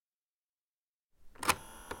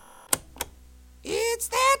It's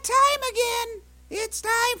that time again. It's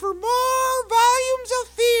time for more Volumes of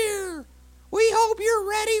Fear. We hope you're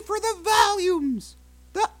ready for the volumes,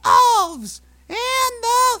 the elves, and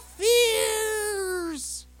the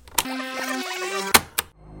fears.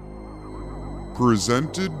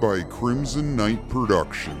 Presented by Crimson Knight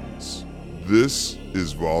Productions, this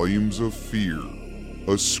is Volumes of Fear,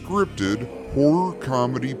 a scripted horror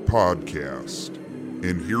comedy podcast.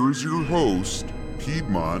 And here's your host,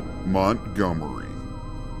 Piedmont Montgomery.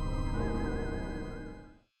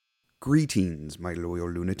 Greetings, my loyal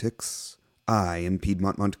lunatics. I am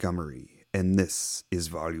Piedmont Montgomery, and this is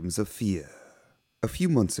Volumes of Fear. A few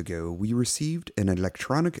months ago, we received an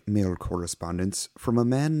electronic mail correspondence from a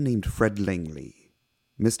man named Fred Langley.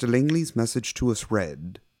 Mr. Langley's message to us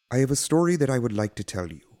read, "I have a story that I would like to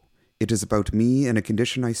tell you. It is about me and a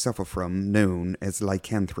condition I suffer from known as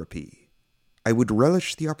lycanthropy. I would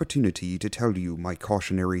relish the opportunity to tell you my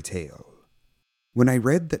cautionary tale." When I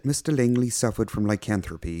read that Mr. Langley suffered from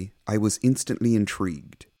lycanthropy, I was instantly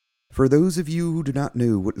intrigued. For those of you who do not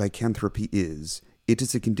know what lycanthropy is, it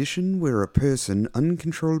is a condition where a person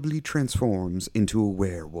uncontrollably transforms into a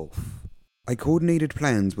werewolf. I coordinated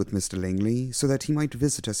plans with Mr. Langley so that he might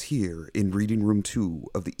visit us here in Reading Room 2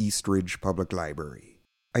 of the East Ridge Public Library.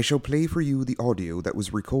 I shall play for you the audio that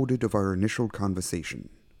was recorded of our initial conversation.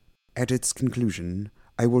 At its conclusion,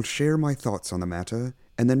 I will share my thoughts on the matter,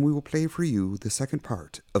 and then we will play for you the second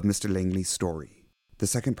part of Mr. Langley's story. The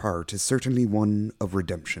second part is certainly one of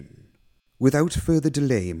redemption. Without further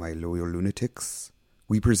delay, my loyal lunatics,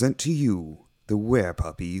 we present to you The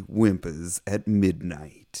Werepuppy Whimpers at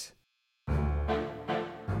Midnight.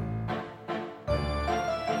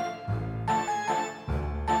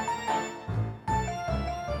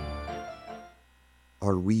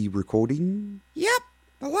 Are we recording? Yep,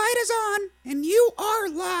 the light is on, and you are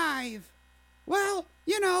live. Well,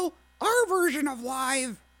 our version of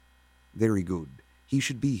live. Very good. He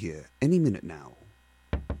should be here any minute now.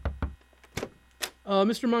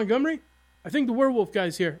 Mr. Montgomery? I think the werewolf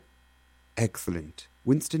guy's here. Excellent.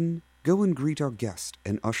 Winston, go and greet our guest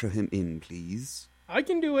and usher him in, please. I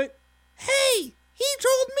can do it. Hey, he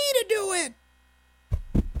told me to do it.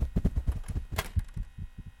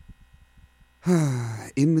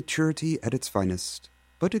 Immaturity at its finest,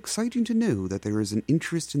 but exciting to know that there is an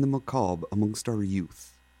interest in the macabre amongst our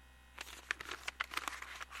youth.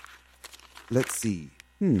 Let's see.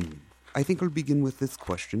 I think I'll begin with this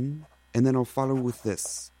question, and then I'll follow with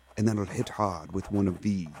this, and then I'll hit hard with one of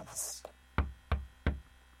these.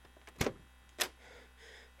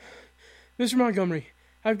 Mr. Montgomery,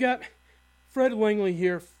 I've got Fred Langley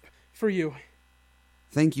here for you.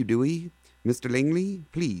 Thank you, Dewey. Mr. Langley,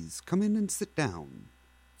 please come in and sit down.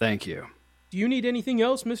 Thank you. Do you need anything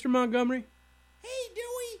else, Mr. Montgomery? Hey,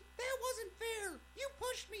 Dewey, that wasn't fair. You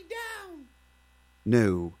pushed me down.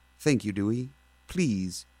 No, thank you, Dewey.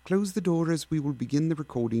 Please, close the door as we will begin the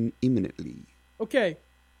recording imminently. Okay,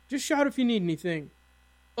 just shout if you need anything.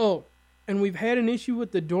 Oh, and we've had an issue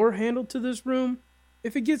with the door handle to this room.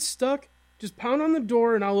 If it gets stuck, just pound on the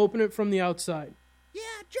door and I'll open it from the outside.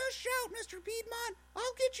 Yeah, just shout, Mr. Piedmont.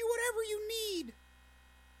 I'll get you whatever you need.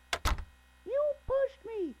 You pushed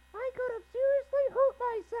me. I could have seriously hurt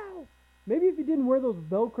myself. Maybe if you didn't wear those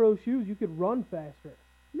Velcro shoes, you could run faster.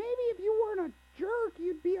 Maybe if you weren't a jerk,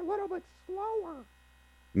 you'd be a little bit slower.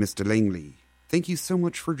 Mr. Langley, thank you so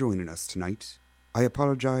much for joining us tonight. I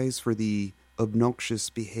apologize for the obnoxious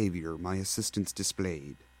behavior my assistants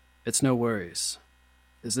displayed. It's no worries.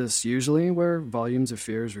 Is this usually where Volumes of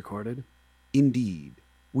Fear is recorded? Indeed.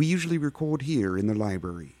 We usually record here in the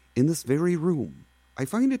library, in this very room. I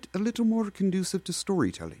find it a little more conducive to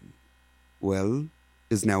storytelling. Well,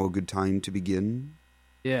 is now a good time to begin?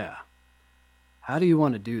 Yeah. How do you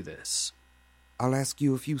want to do this? I'll ask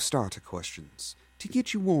you a few starter questions to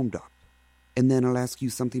get you warmed up, and then I'll ask you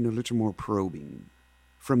something a little more probing.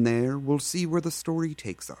 From there, we'll see where the story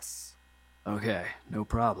takes us. Okay, no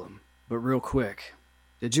problem. But real quick,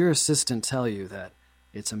 did your assistant tell you that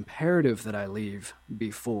it's imperative that I leave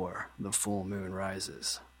before the full moon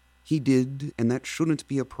rises? He did, and that shouldn't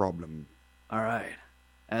be a problem. All right,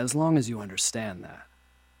 as long as you understand that.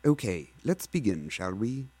 Okay, let's begin, shall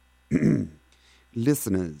we?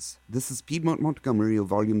 Listeners, this is Piedmont Montgomery of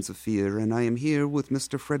Volumes of Fear, and I am here with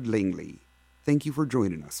Mr. Fred Langley. Thank you for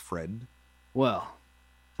joining us, Fred. Well,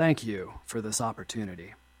 thank you for this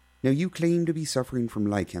opportunity. Now, you claim to be suffering from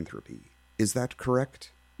lycanthropy. Is that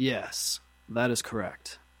correct? Yes, that is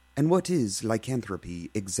correct. And what is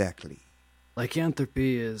lycanthropy exactly?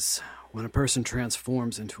 Lycanthropy is when a person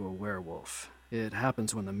transforms into a werewolf. It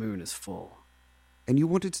happens when the moon is full. And you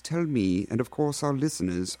wanted to tell me, and of course our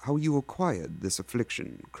listeners, how you acquired this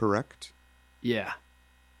affliction, correct? Yeah,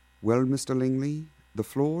 Well, Mr. Langley, the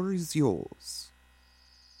floor is yours.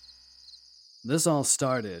 This all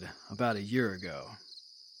started about a year ago.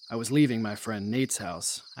 I was leaving my friend Nate's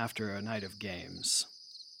house after a night of games.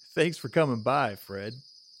 Thanks for coming by, Fred.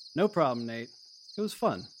 No problem, Nate. It was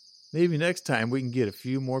fun. Maybe next time we can get a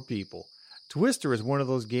few more people. Twister is one of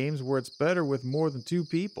those games where it's better with more than 2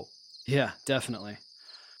 people. Yeah, definitely.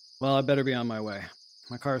 Well, I better be on my way.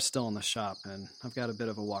 My car's still in the shop, and I've got a bit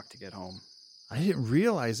of a walk to get home. I didn't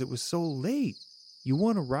realize it was so late. You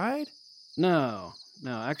want to ride? No,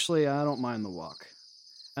 actually, I don't mind the walk.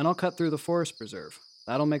 And I'll cut through the forest preserve.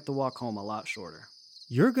 That'll make the walk home a lot shorter.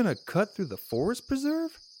 You're gonna cut through the forest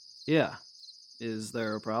preserve? Yeah. Is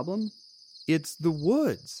there a problem? It's the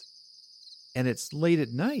woods. And it's late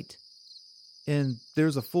at night. And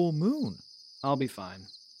there's a full moon. I'll be fine.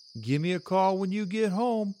 Give me a call when you get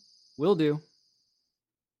home. Will do.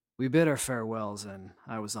 We bid our farewells, and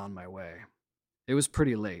I was on my way. It was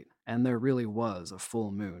pretty late, and there really was a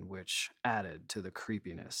full moon, which added to the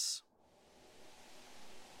creepiness.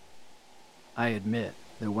 I admit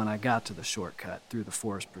that when I got to the shortcut through the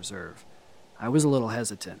forest preserve, I was a little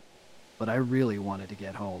hesitant, but I really wanted to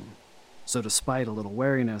get home. So despite a little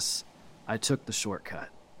wariness, I took the shortcut.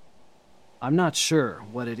 I'm not sure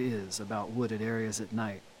what it is about wooded areas at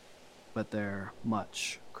night, but they're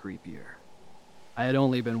much creepier. I had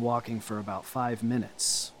only been walking for about 5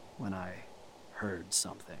 minutes when I heard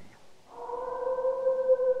something.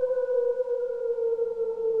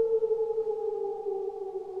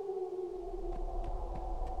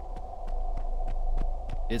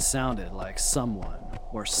 It sounded like someone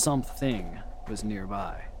or something was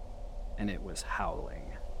nearby, and it was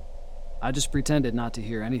howling. I just pretended not to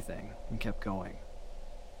hear anything and kept going.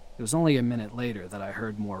 It was only a minute later that I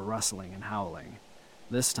heard more rustling and howling.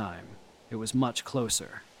 This time, it was much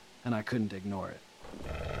closer, and I couldn't ignore it.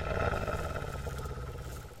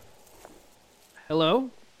 Hello?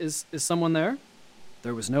 Is someone there?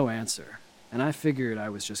 There was no answer, and I figured I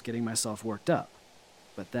was just getting myself worked up.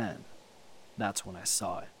 But then, that's when I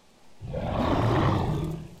saw it.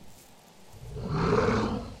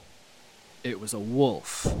 It was a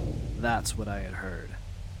wolf. That's what I had heard.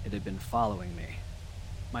 It had been following me.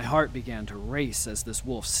 My heart began to race as this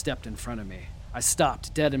wolf stepped in front of me. I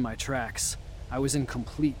stopped dead in my tracks. I was in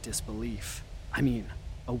complete disbelief. I mean,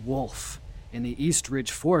 a wolf in the East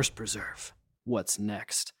Ridge Forest Preserve. What's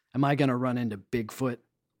next? Am I gonna run into Bigfoot?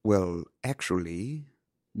 Well, actually...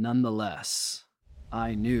 Nonetheless,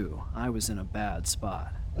 I knew I was in a bad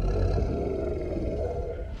spot.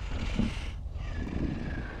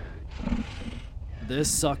 This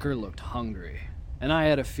sucker looked hungry, and I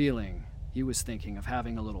had a feeling he was thinking of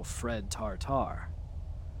having a little Fred Tartar.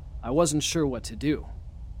 I wasn't sure what to do,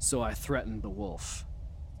 so I threatened the wolf.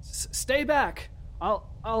 Stay back!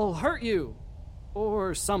 I'll hurt you!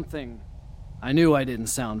 Or something. I knew I didn't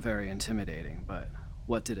sound very intimidating, but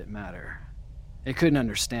what did it matter? It couldn't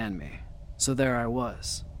understand me, so there I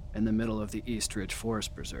was, in the middle of the East Ridge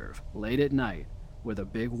Forest Preserve, late at night, with a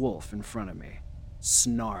big wolf in front of me,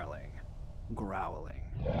 snarling, growling.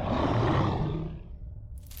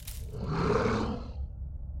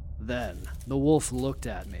 Then, the wolf looked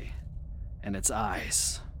at me, and its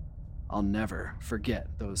eyes. I'll never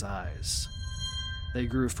forget those eyes. They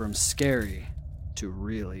grew from scary to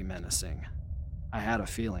really menacing. I had a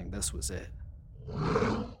feeling this was it.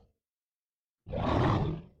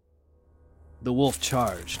 The wolf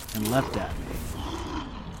charged and leapt at me.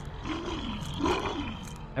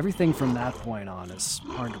 Everything from that point on is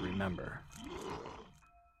hard to remember.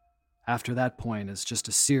 After that point is just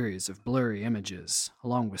a series of blurry images,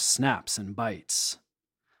 along with snaps and bites.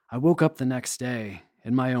 I woke up the next day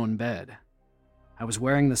in my own bed. I was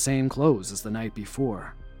wearing the same clothes as the night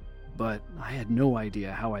before, but I had no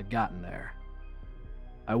idea how I'd gotten there.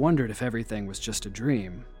 I wondered if everything was just a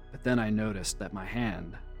dream, but then I noticed that my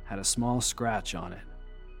hand had a small scratch on it.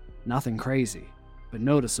 Nothing crazy, but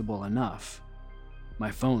noticeable enough.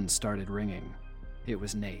 My phone started ringing. It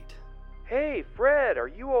was Nate. Hey, Fred, are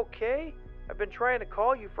you okay? I've been trying to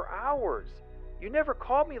call you for hours. You never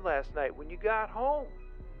called me last night when you got home.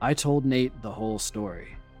 I told Nate the whole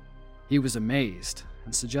story. He was amazed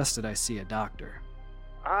and suggested I see a doctor.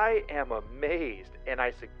 I am amazed, and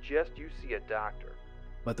I suggest you see a doctor.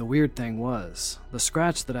 But the weird thing was, the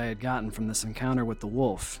scratch that I had gotten from this encounter with the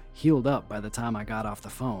wolf healed up by the time I got off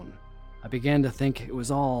the phone. I began to think it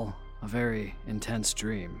was all a very intense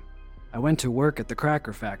dream. I went to work at the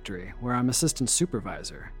cracker factory, where I'm assistant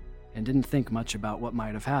supervisor, and didn't think much about what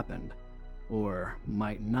might have happened, or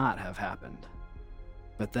might not have happened.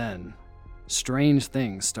 But then, strange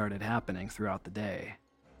things started happening throughout the day.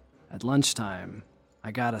 At lunchtime,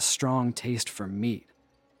 I got a strong taste for meat,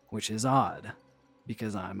 which is odd,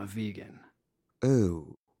 because I'm a vegan.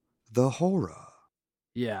 Oh, the horror.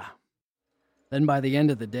 Yeah. Then by the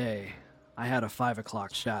end of the day, I had a 5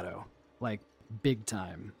 o'clock shadow, like big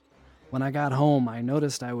time. When I got home, I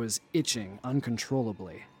noticed I was itching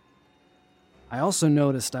uncontrollably. I also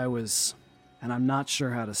noticed and I'm not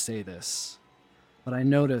sure how to say this, but I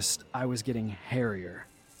noticed I was getting hairier.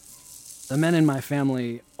 The men in my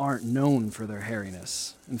family aren't known for their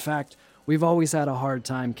hairiness. In fact, we've always had a hard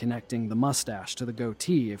time connecting the mustache to the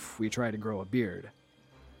goatee if we try to grow a beard.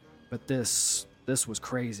 But this was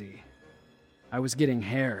crazy. I was getting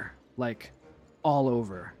hair, like, all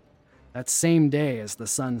over. That same day as the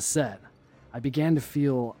sun set, I began to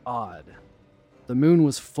feel odd. The moon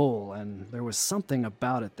was full, and there was something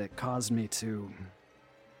about it that caused me to,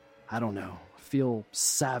 I don't know, feel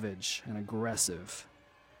savage and aggressive.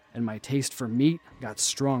 And my taste for meat got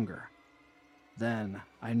stronger. Then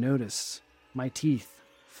I noticed my teeth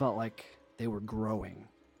felt like they were growing.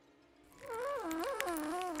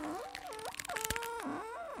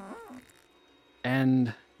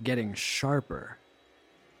 And getting sharper.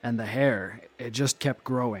 And the hair, it just kept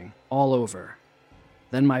growing all over.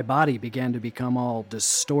 Then my body began to become all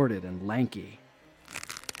distorted and lanky.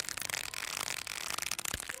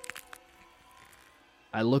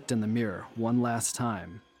 I looked in the mirror one last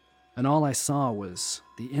time, and all I saw was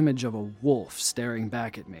the image of a wolf staring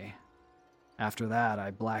back at me. After that,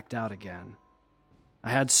 I blacked out again. I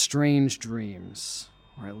had strange dreams,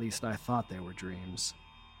 or at least I thought they were dreams.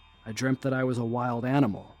 I dreamt that I was a wild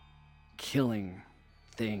animal, killing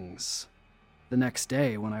things. The next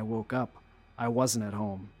day, when I woke up, I wasn't at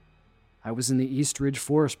home. I was in the East Ridge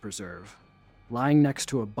Forest Preserve, lying next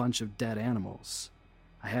to a bunch of dead animals.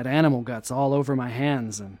 I had animal guts all over my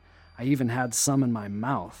hands, and I even had some in my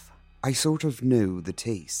mouth. I sort of know the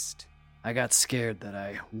taste. I got scared that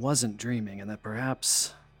I wasn't dreaming and that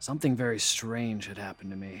perhaps something very strange had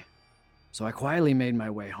happened to me. So I quietly made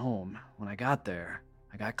my way home. When I got there,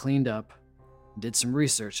 I got cleaned up, did some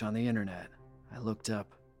research on the internet. I looked up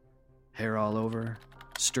hair all over,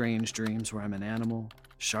 strange dreams where I'm an animal,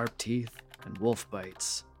 sharp teeth, and wolf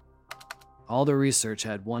bites. All the research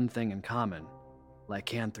had one thing in common: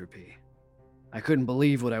 lycanthropy. I couldn't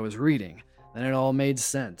believe what I was reading. Then it all made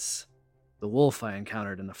sense. The wolf I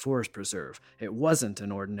encountered in the forest preserve, it wasn't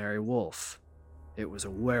an ordinary wolf. It was a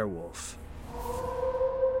werewolf.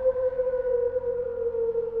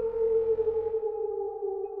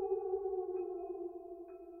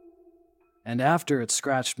 And after it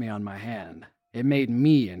scratched me on my hand, it made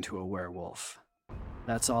me into a werewolf.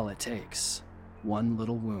 That's all it takes. One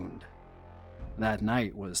little wound. That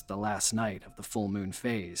night was the last night of the full moon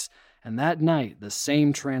phase, and that night the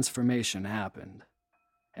same transformation happened.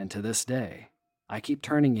 And to this day, I keep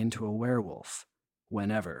turning into a werewolf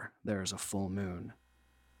whenever there's a full moon.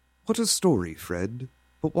 What a story, Fred.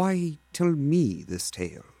 But why tell me this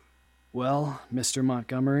tale? Well, Mr.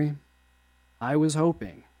 Montgomery, I was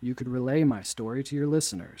hoping you could relay my story to your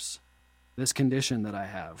listeners. This condition that I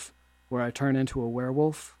have, where I turn into a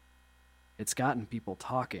werewolf, it's gotten people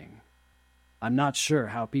talking. I'm not sure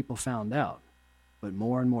how people found out, but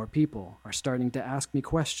more and more people are starting to ask me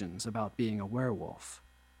questions about being a werewolf.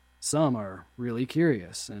 Some are really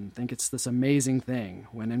curious and think it's this amazing thing,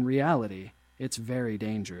 when in reality, it's very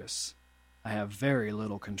dangerous. I have very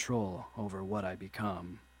little control over what I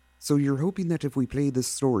become. So you're hoping that if we play this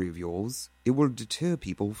story of yours, it will deter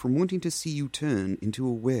people from wanting to see you turn into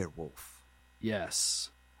a werewolf?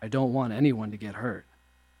 Yes, I don't want anyone to get hurt.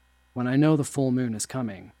 When I know the full moon is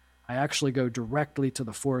coming, I actually go directly to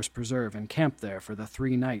the forest preserve and camp there for the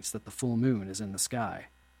 3 nights that the full moon is in the sky.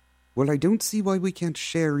 Well, I don't see why we can't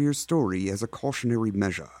share your story as a cautionary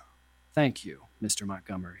measure. Thank you, Mr.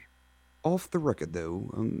 Montgomery. Off the record, though,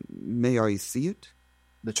 may I see it?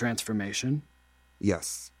 The transformation?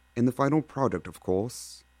 Yes, and the final product, of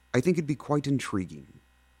course. I think it'd be quite intriguing.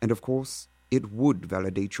 And of course, it would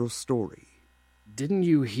validate your story. Didn't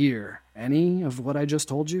you hear any of what I just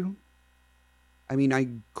told you? I mean, I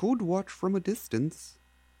could watch from a distance.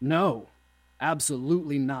 No,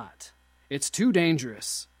 absolutely not. It's too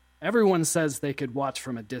dangerous. Everyone says they could watch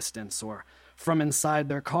from a distance, or from inside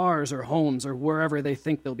their cars or homes or wherever they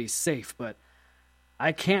think they'll be safe, but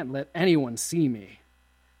I can't let anyone see me.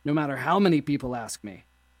 No matter how many people ask me,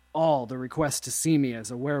 all the requests to see me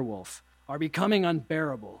as a werewolf are becoming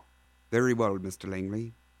unbearable. Very well, Mr.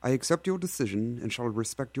 Langley. I accept your decision and shall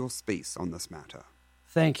respect your space on this matter.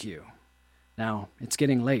 Thank you. Now, it's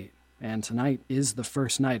getting late, and tonight is the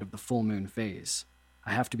first night of the full moon phase.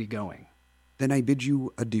 I have to be going. Then I bid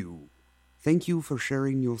you adieu. Thank you for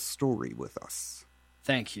sharing your story with us.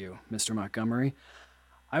 Thank you, Mr. Montgomery.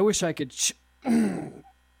 I wish I could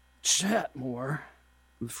chat more.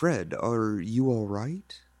 Fred, are you all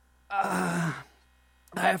right? I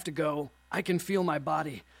have to go. I can feel my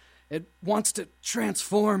body. It wants to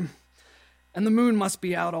transform. And the moon must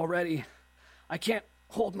be out already. I can't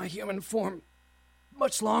hold my human form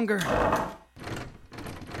much longer.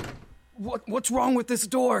 What's wrong with this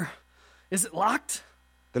door? Is it locked?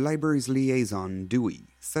 The library's liaison,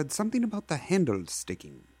 Dewey, said something about the handle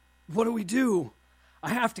sticking. What do we do? I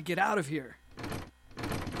have to get out of here.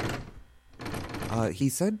 He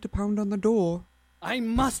said to pound on the door. I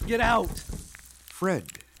must get out. Fred,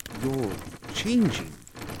 you're changing.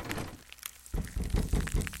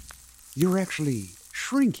 You're actually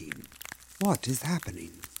shrinking. What is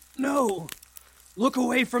happening? No. Look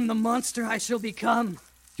away from the monster I shall become.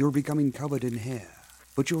 You're becoming covered in hair,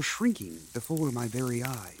 but you're shrinking before my very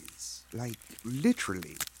eyes. Like,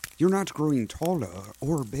 literally. You're not growing taller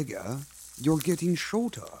or bigger. You're getting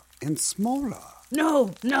shorter and smaller.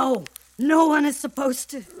 No. No one is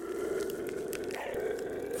supposed to.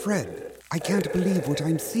 Fred, I can't believe what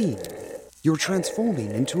I'm seeing. You're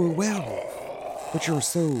transforming into a werewolf, but you're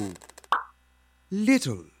so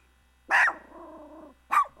little.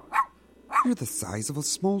 You're the size of a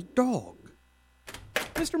small dog.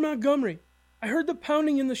 Mr. Montgomery, I heard the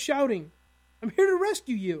pounding and the shouting. I'm here to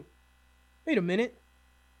rescue you. Wait a minute.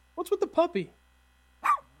 What's with the puppy?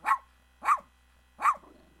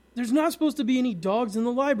 There's not supposed to be any dogs in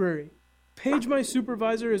the library. Paige, my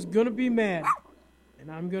supervisor, is gonna be mad,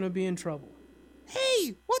 and I'm gonna be in trouble.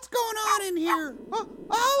 Hey, what's going on in here?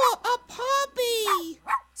 Oh, a puppy!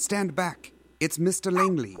 Stand back. It's Mr.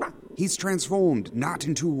 Langley. He's transformed not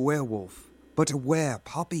into a werewolf, but a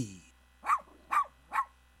were-puppy.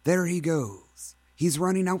 There he goes. He's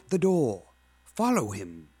running out the door. Follow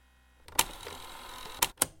him.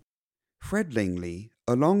 Fred Langley,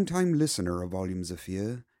 a longtime listener of Volumes of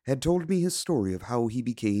Fear, had told me his story of how he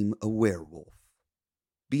became a werewolf.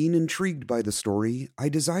 Being intrigued by the story, I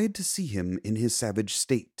desired to see him in his savage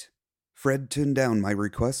state. Fred turned down my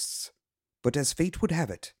requests, but as fate would have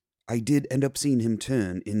it, I did end up seeing him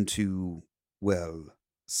turn into, well,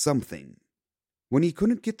 something. When he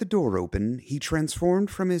couldn't get the door open, he transformed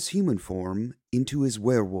from his human form into his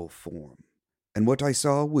werewolf form, and what I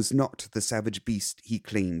saw was not the savage beast he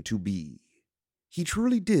claimed to be. He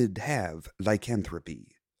truly did have lycanthropy.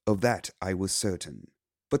 Of that I was certain.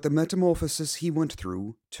 But the metamorphosis he went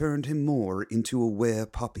through turned him more into a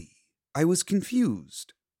were-puppy. I was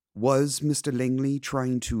confused. Was Mr. Langley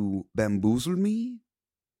trying to bamboozle me?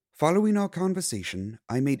 Following our conversation,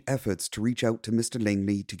 I made efforts to reach out to Mr.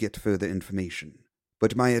 Langley to get further information,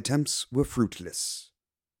 but my attempts were fruitless.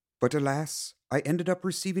 But alas, I ended up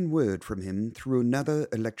receiving word from him through another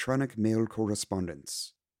electronic mail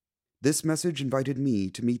correspondence. This message invited me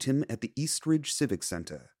to meet him at the Eastridge Civic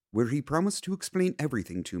Center, where he promised to explain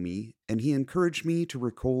everything to me, and he encouraged me to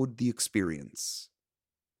record the experience.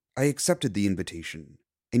 I accepted the invitation,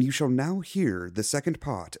 and you shall now hear the second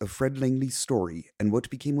part of Fred Langley's story and what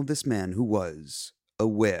became of this man who was a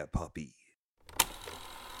were-puppy.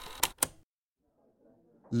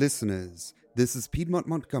 Listeners, this is Piedmont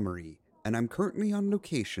Montgomery, and I'm currently on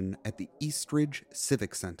location at the Eastridge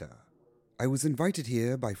Civic Center. I was invited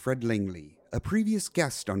here by Fred Langley, a previous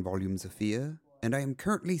guest on Volumes of Fear, and I am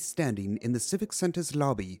currently standing in the Civic Center's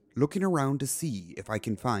lobby looking around to see if I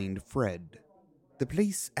can find Fred. The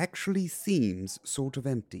place actually seems sort of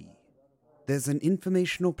empty. There's an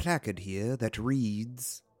informational placard here that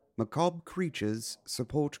reads, Macabre Creatures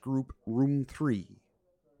Support Group Room 3.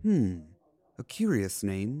 A curious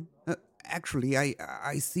name. Actually,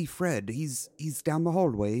 I see Fred. He's down the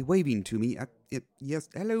hallway waving to me. Yes,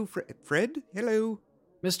 hello, Fred? Hello.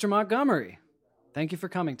 Mr. Montgomery, thank you for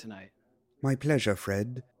coming tonight. My pleasure,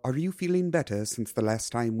 Fred. Are you feeling better since the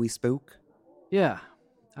last time we spoke? Yeah,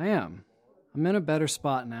 I am. I'm in a better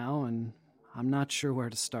spot now, and I'm not sure where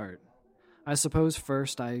to start. I suppose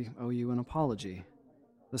first I owe you an apology.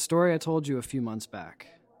 The story I told you a few months back.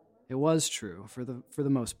 It was true, for the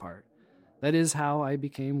most part. That is how I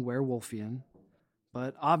became werewolfian.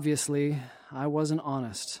 But obviously, I wasn't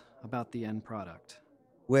honest about the end product.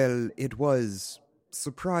 Well, it was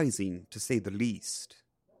surprising, to say the least.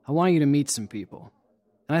 I want you to meet some people.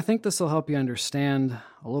 And I think this will help you understand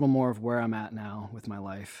a little more of where I'm at now with my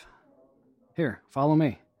life. Here, follow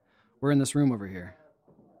me. We're in this room over here.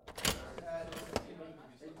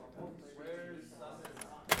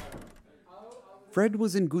 Fred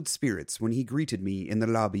was in good spirits when he greeted me in the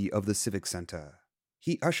lobby of the Civic Center.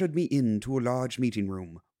 He ushered me into a large meeting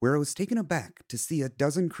room where I was taken aback to see a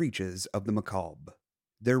dozen creatures of the macabre.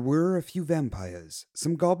 There were a few vampires,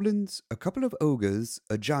 some goblins, a couple of ogres,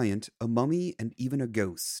 a giant, a mummy, and even a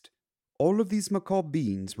ghost. All of these macabre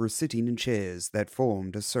beings were sitting in chairs that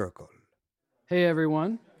formed a circle. Hey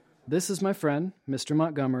everyone, this is my friend, Mr.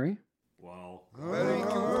 Montgomery.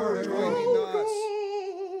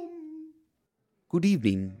 Good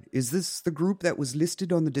evening. Is this the group that was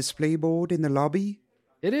listed on the display board in the lobby?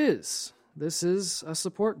 It is. This is a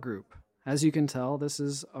support group. As you can tell, this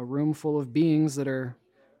is a room full of beings that are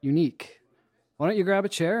unique. Why don't you grab a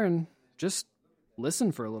chair and just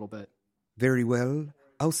listen for a little bit? Very well.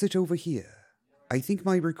 I'll sit over here. I think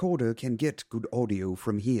my recorder can get good audio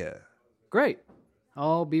from here. Great.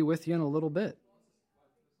 I'll be with you in a little bit.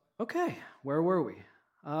 Okay, where were we?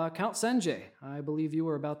 Count Senjay, I believe you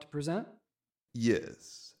were about to present?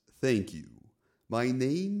 Yes, thank you. My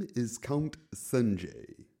name is Count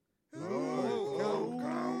Sanjay.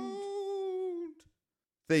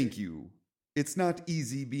 Thank you. It's not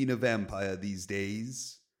easy being a vampire these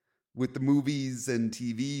days. With the movies and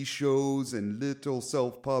TV shows and little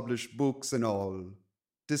self-published books and all.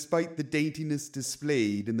 Despite the daintiness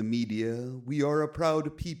displayed in the media, we are a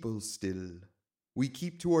proud people still. We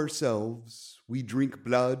keep to ourselves, we drink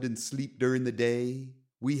blood and sleep during the day,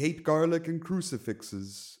 we hate garlic and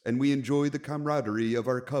crucifixes, and we enjoy the camaraderie of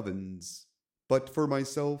our covens. But for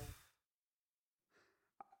myself,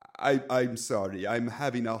 I'm sorry, I'm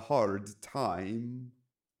having a hard time.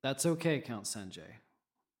 That's okay, Count Sanjay.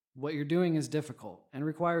 What you're doing is difficult and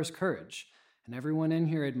requires courage, and everyone in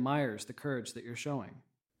here admires the courage that you're showing.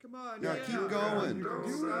 Come on, keep going.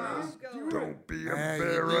 Don't be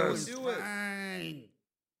embarrassed. Do it. Fine.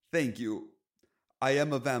 Thank you. I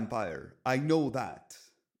am a vampire. I know that.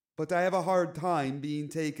 But I have a hard time being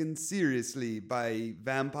taken seriously by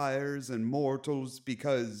vampires and mortals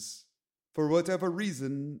because, for whatever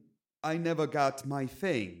reason, I never got my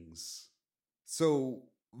fangs. So,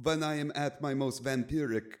 when I am at my most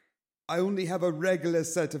vampiric, I only have a regular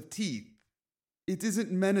set of teeth. It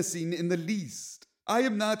isn't menacing in the least. I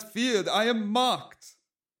am not feared. I am mocked.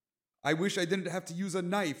 I wish I didn't have to use a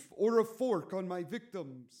knife or a fork on my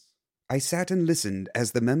victims. I sat and listened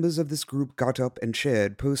as the members of this group got up and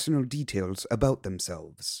shared personal details about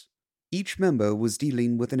themselves. Each member was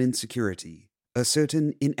dealing with an insecurity, a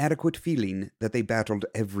certain inadequate feeling that they battled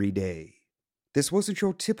every day. This wasn't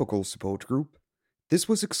your typical support group. This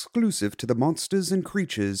was exclusive to the monsters and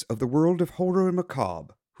creatures of the world of horror and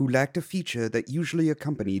macabre who lacked a feature that usually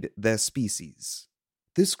accompanied their species.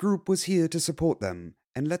 This group was here to support them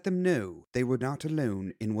and let them know they were not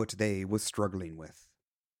alone in what they were struggling with.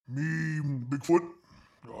 Me, Bigfoot?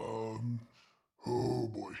 Oh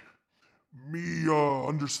boy. Me,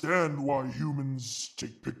 understand why humans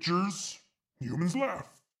take pictures. Humans laugh.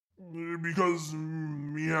 Because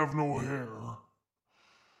me have no hair.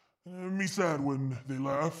 Me sad when they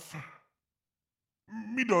laugh.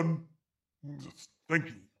 Me done. Thank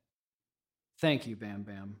you. Thank you, Bam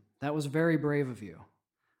Bam. That was very brave of you.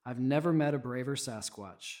 I've never met a braver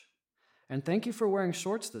Sasquatch. And thank you for wearing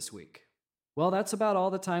shorts this week. Well, that's about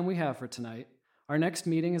all the time we have for tonight. Our next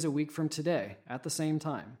meeting is a week from today, at the same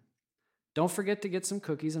time. Don't forget to get some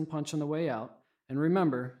cookies and punch on the way out. And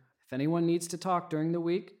remember, if anyone needs to talk during the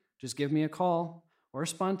week, just give me a call or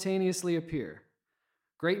spontaneously appear.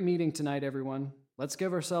 Great meeting tonight, everyone. Let's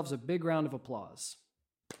give ourselves a big round of applause.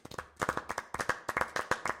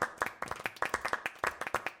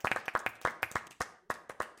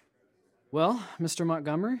 Well, Mr.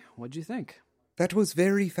 Montgomery, what'd you think? That was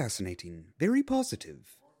very fascinating, very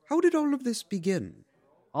positive. How did all of this begin?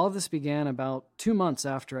 All of this began about 2 months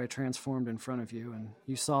after I transformed in front of you and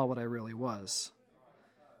you saw what I really was.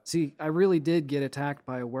 See, I really did get attacked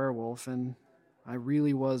by a werewolf and I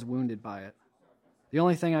really was wounded by it. The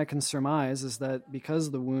only thing I can surmise is that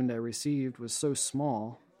because the wound I received was so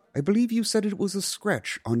small... I believe you said it was a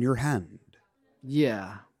scratch on your hand.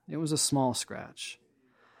 Yeah, it was a small scratch.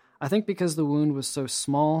 I think because the wound was so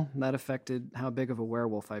small, that affected how big of a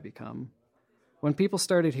werewolf I become. When people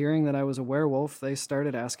started hearing that I was a werewolf, they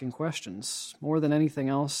started asking questions. More than anything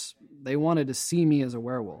else, they wanted to see me as a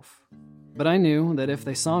werewolf. But I knew that if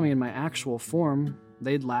they saw me in my actual form,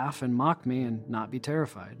 they'd laugh and mock me and not be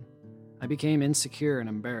terrified. I became insecure and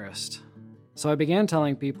embarrassed. So I began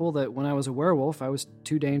telling people that when I was a werewolf, I was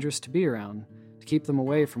too dangerous to be around, to keep them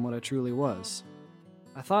away from what I truly was.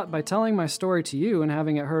 I thought by telling my story to you and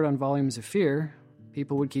having it heard on Volumes of Fear,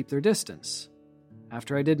 people would keep their distance.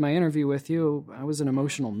 After I did my interview with you, I was an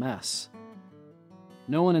emotional mess.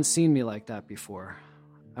 No one had seen me like that before.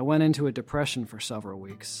 I went into a depression for several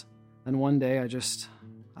weeks. Then one day I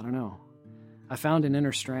don't know. I found an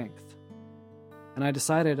inner strength. And I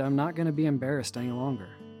decided I'm not going to be embarrassed any longer.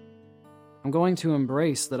 I'm going to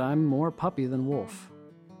embrace that I'm more puppy than wolf.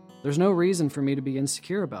 There's no reason for me to be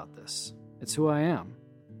insecure about this. It's who I am.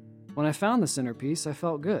 When I found the centerpiece, I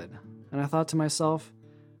felt good, and I thought to myself,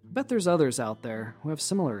 I bet there's others out there who have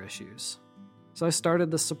similar issues. So I started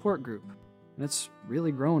this support group, and it's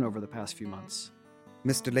really grown over the past few months.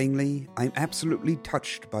 Mr. Langley, I'm absolutely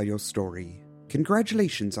touched by your story.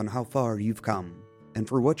 Congratulations on how far you've come, and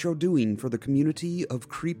for what you're doing for the community of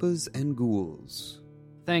creepers and ghouls.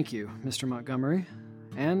 Thank you, Mr. Montgomery.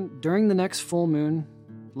 And during the next full moon,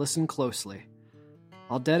 listen closely.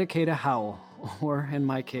 I'll dedicate a howl, or in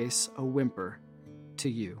my case, a whimper, to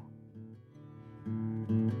you.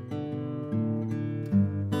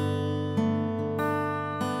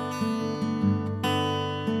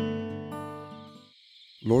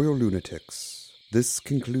 Loyal lunatics, this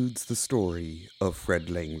concludes the story of Fred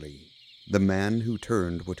Langley, the man who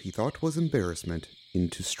turned what he thought was embarrassment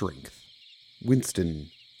into strength.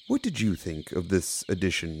 Winston, what did you think of this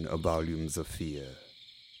edition of Volumes of Fear?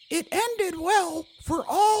 It ended well for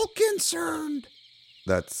all concerned.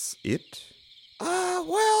 That's it?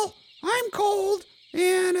 Well, I'm cold,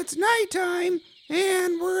 and it's nighttime,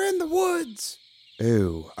 and we're in the woods.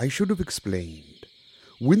 Oh, I should have explained.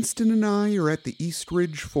 Winston and I are at the East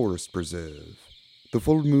Ridge Forest Preserve. The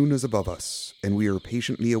full moon is above us, and we are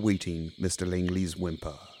patiently awaiting Mr. Langley's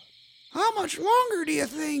whimper. How much longer do you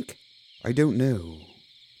think? I don't know.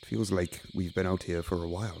 It feels like we've been out here for a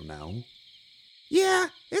while now. Yeah,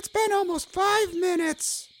 it's been almost 5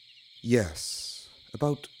 minutes. Yes,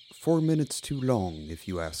 about 4 minutes too long, if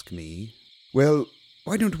you ask me. Well,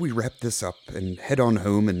 why don't we wrap this up and head on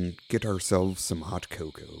home and get ourselves some hot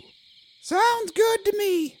cocoa? Sounds good to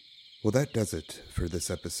me. Well, that does it for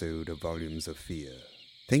this episode of Volumes of Fear.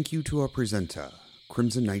 Thank you to our presenter,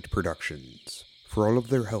 Crimson Knight Productions, for all of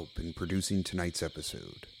their help in producing tonight's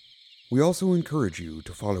episode. We also encourage you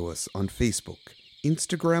to follow us on Facebook,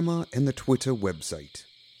 Instagram, and the Twitter website.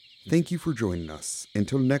 Thank you for joining us.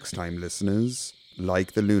 Until next time, listeners,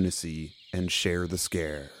 like the lunacy and share the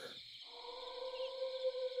scare.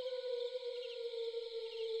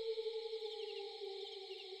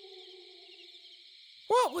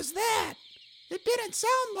 What was that? It didn't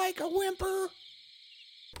sound like a whimper.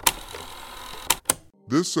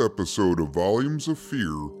 This episode of Volumes of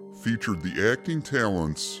Fear featured the acting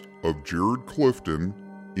talents of Jared Clifton,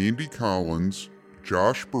 Andy Collins,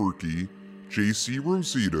 Josh Berkey, J.C.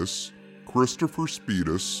 Rositas, Christopher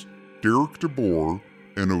Speedus, Derek DeBoer,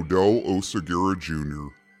 and Odell Osagara Jr.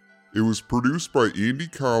 It was produced by Andy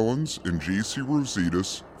Collins and J.C.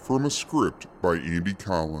 Rositas from a script by Andy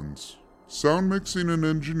Collins. Sound mixing and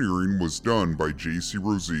engineering was done by J.C.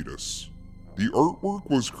 Rositas. The artwork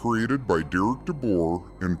was created by Derek DeBoer,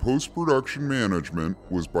 and post-production management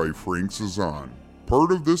was by Frank Cezanne.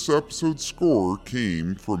 Part of this episode's score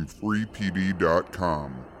came from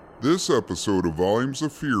FreePD.com. This episode of Volumes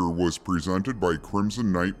of Fear was presented by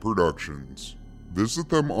Crimson Knight Productions. Visit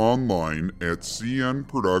them online at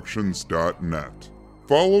cnproductions.net.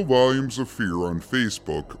 Follow Volumes of Fear on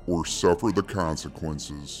Facebook or suffer the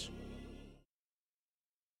consequences.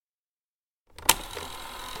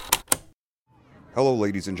 Hello,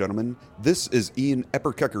 ladies and gentlemen. This is Ian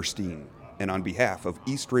Epperkeckerstein, and on behalf of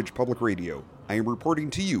East Ridge Public Radio, I am reporting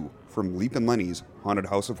to you from Leap and Lenny's Haunted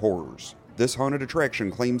House of Horrors. This haunted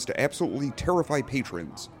attraction claims to absolutely terrify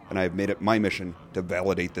patrons, and I have made it my mission to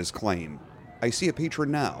validate this claim. I see a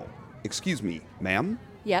patron now. Excuse me, ma'am?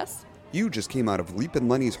 Yes? You just came out of Leap and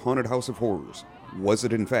Lenny's Haunted House of Horrors. Was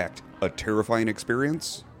it, in fact, a terrifying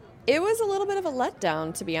experience? It was a little bit of a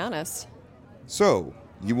letdown, to be honest. So,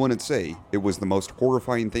 you wouldn't say it was the most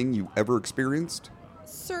horrifying thing you ever experienced?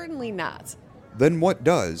 Certainly not. Then what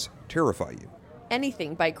does terrify you?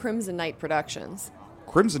 Anything by Crimson Knight Productions.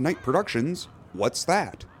 Crimson Knight Productions? What's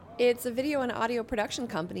that? It's a video and audio production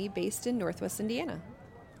company based in Northwest Indiana.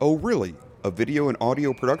 Oh, really? A video and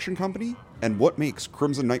audio production company? And what makes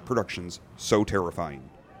Crimson Knight Productions so terrifying?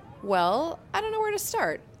 Well, I don't know where to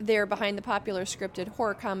start. They're behind the popular scripted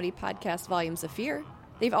horror comedy podcast Volumes of Fear.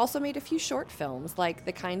 They've also made a few short films like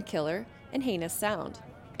The Kind Killer and Heinous Sound.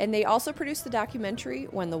 And they also produced the documentary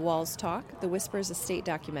When the Walls Talk, the Whispers Estate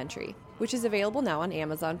documentary, which is available now on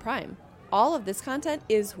Amazon Prime. All of this content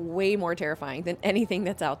is way more terrifying than anything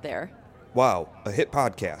that's out there. Wow, a hit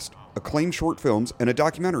podcast, acclaimed short films, and a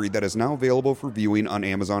documentary that is now available for viewing on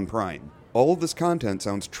Amazon Prime. All of this content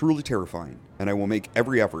sounds truly terrifying, and I will make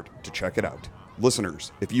every effort to check it out.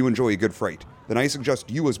 Listeners, if you enjoy a good fright, then I suggest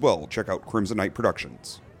you as well check out Crimson Knight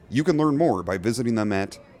Productions. You can learn more by visiting them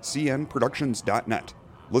at cnproductions.net.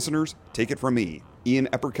 Listeners, take it from me, Ian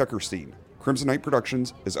Epperkeckerstein. Crimson Knight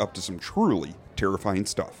Productions is up to some truly terrifying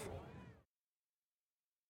stuff.